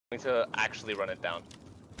to actually run it down.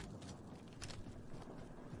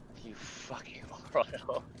 You fucking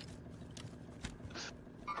royal.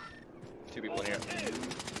 Two people in here.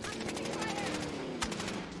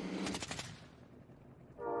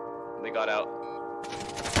 They got out.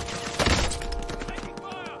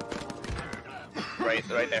 Right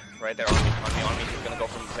there on me. He's gonna go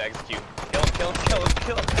for me to execute.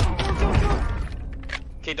 Kill him.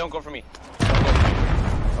 Okay, don't go for me.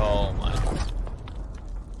 Oh my.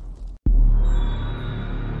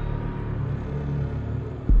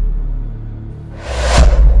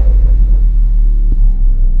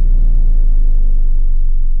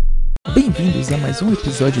 Bem-vindos a mais um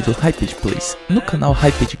episódio do HypedPlays, no canal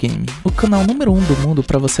Hyped Game, o canal número 1 do mundo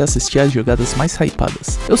para você assistir às jogadas mais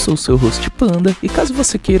hypadas. Eu sou o seu host Panda, e caso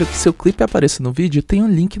você queira que seu clipe apareça no vídeo, tem um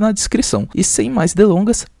link na descrição. E sem mais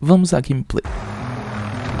delongas, vamos à gameplay.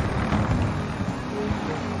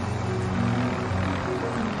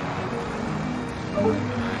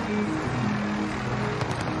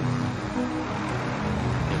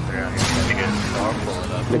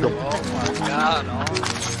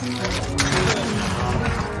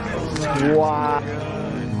 Wow.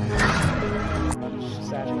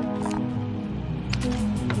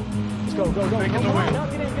 Let's go. Making the win. No,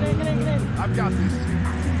 get in. I've got this.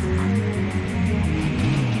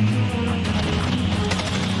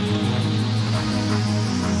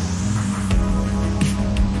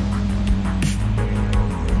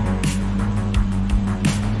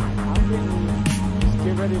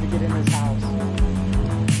 Get ready to get in this house.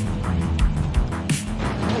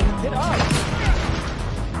 Get up!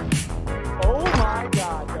 Oh my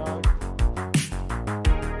god, dog.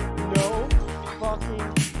 No fucking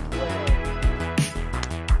way.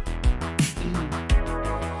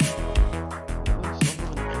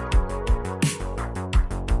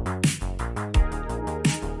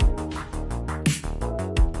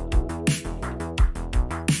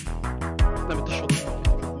 Nawet te shoty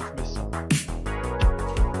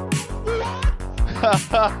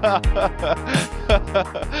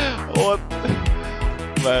What?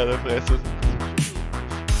 Nej, det är så.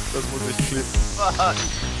 Das muss ich klippen.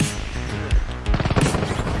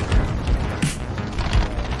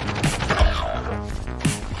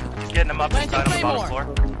 Getting him up inside on the bottom floor.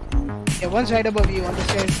 Yeah, one's right above you on the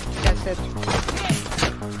stairs. That's it.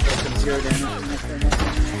 Zero damage.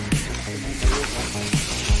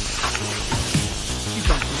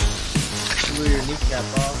 Blew your kneecap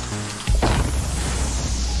off.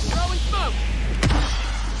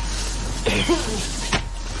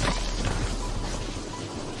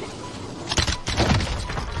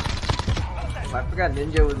 I forgot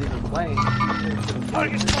Ninja was even playing.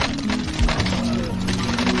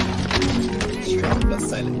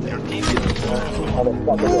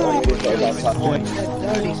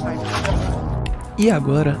 E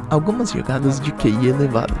agora, algumas jogadas de QI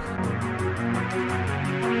elevado.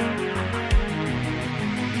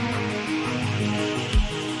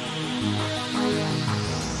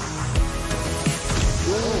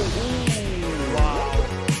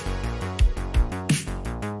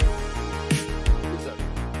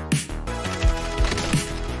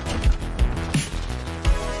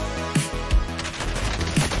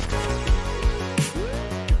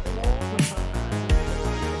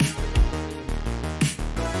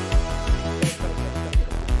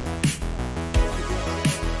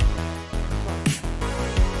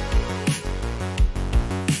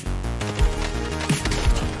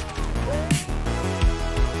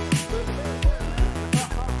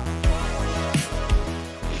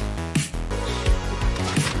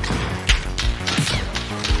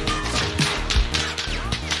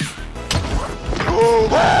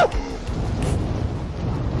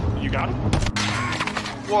 You got him?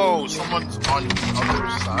 Whoa, someone's on the other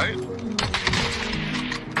side?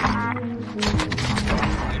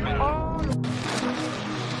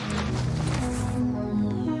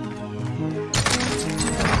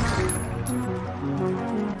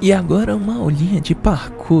 E agora uma aulinha de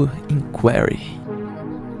parkour em Quarry.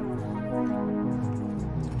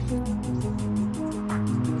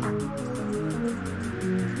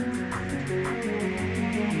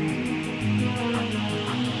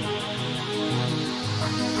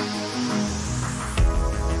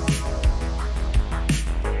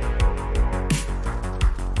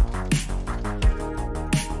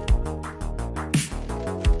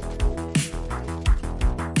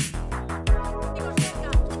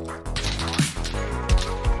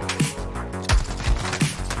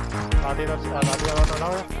 Rápido al otro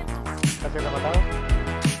lado. Casi lo he matado.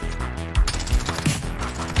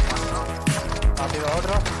 Rápido a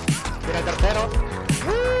otro. Tiene el tercero.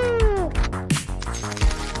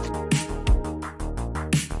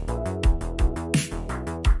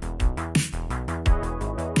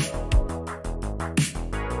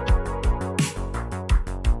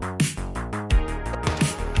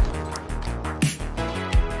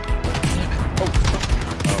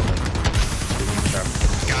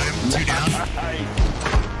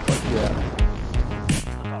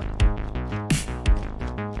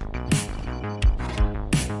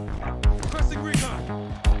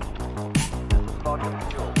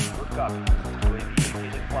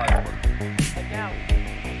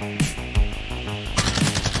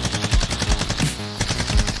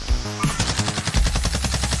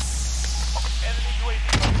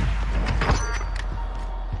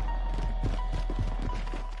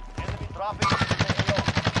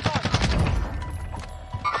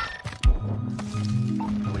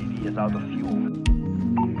 Out of fuel.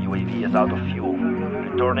 UAV is out of fuel.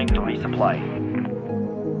 Returning to resupply.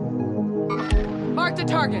 Mark the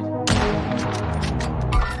target.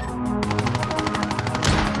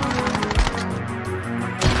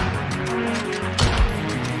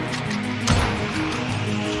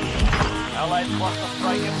 Allied cluster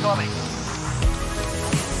strike incoming.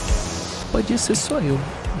 Pode ser só eu,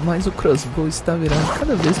 mas o crossbow está virando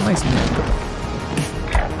cada vez mais meta.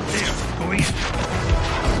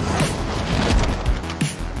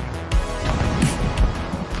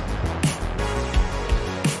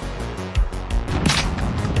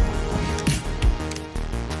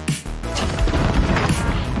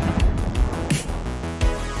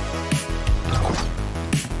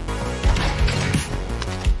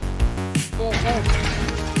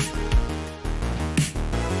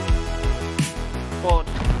 Quad.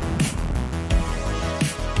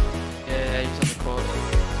 Yeah, he's on the quad.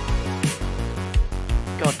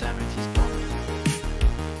 God damn it, he's gone.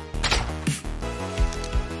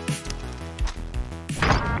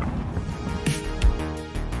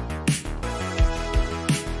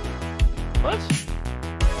 What?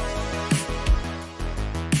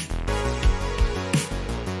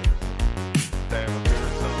 Damn, if we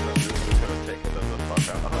were some of them, we could have taken them the fuck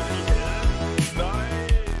out.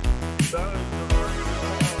 Nice!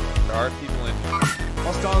 There are people in here.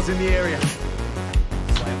 Hostiles in the area.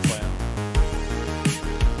 Slam, slam.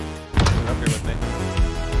 Up here with me.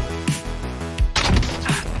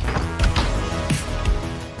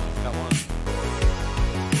 Got one.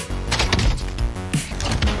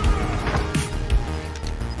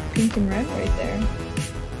 Pink and red right there.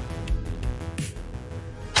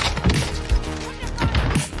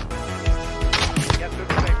 Get to the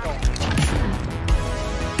safe zone.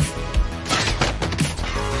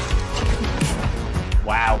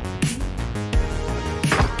 Wow.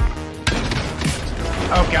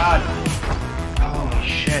 Oh god. Holy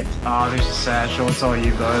shit. Oh, there's a satchel. It's all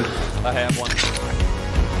you, bud. I have one.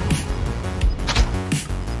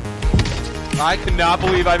 I cannot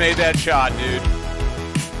believe I made that shot, dude.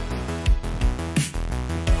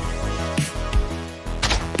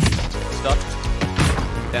 Stuck.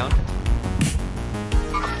 Down.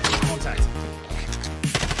 Contact.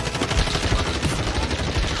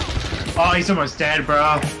 Oh, he's almost dead,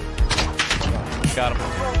 bro. Got him.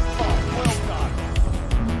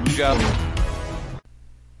 You got him.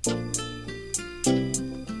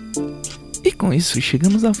 E com isso,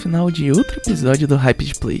 chegamos ao final de outro episódio do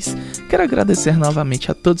HypedPlays. Quero agradecer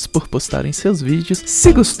novamente a todos por postarem seus vídeos.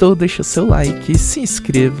 Se gostou, deixa seu like, se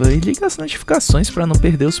inscreva e liga as notificações para não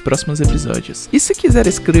perder os próximos episódios. E se quiser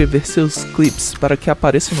escrever seus clips para que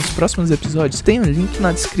apareçam nos próximos episódios, tem um link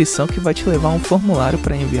na descrição que vai te levar a um formulário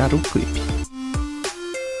para enviar o clipe.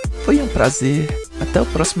 Foi um prazer, até o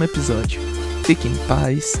próximo episódio. Fiquem em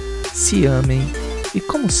paz, se amem e,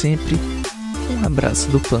 como sempre, um abraço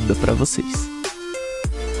do Panda pra vocês.